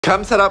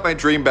Come set up my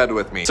dream bed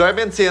with me. So I've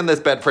been seeing this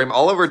bed frame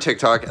all over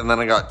TikTok, and then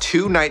I got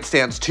 2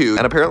 nightstands too,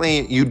 and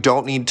apparently you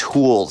don't need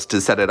tools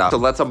to set it up. So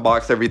let's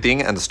unbox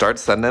everything and start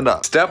setting it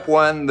up. Step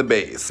 1, the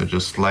base. It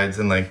just slides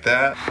in like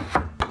that.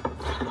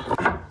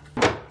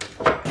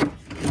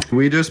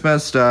 We just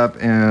messed up,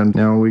 and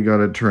now we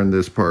gotta turn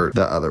this part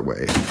the other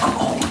way.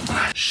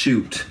 Oh,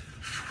 shoot.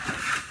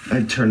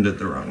 I turned it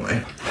the wrong way.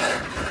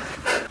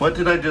 What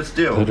did I just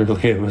do?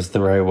 Literally, it was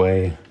the right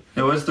way.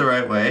 It was the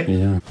right way?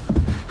 Yeah.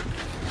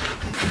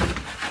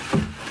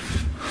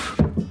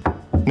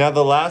 Now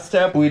the last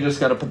step, we just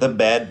gotta put the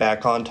bed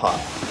back on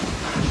top.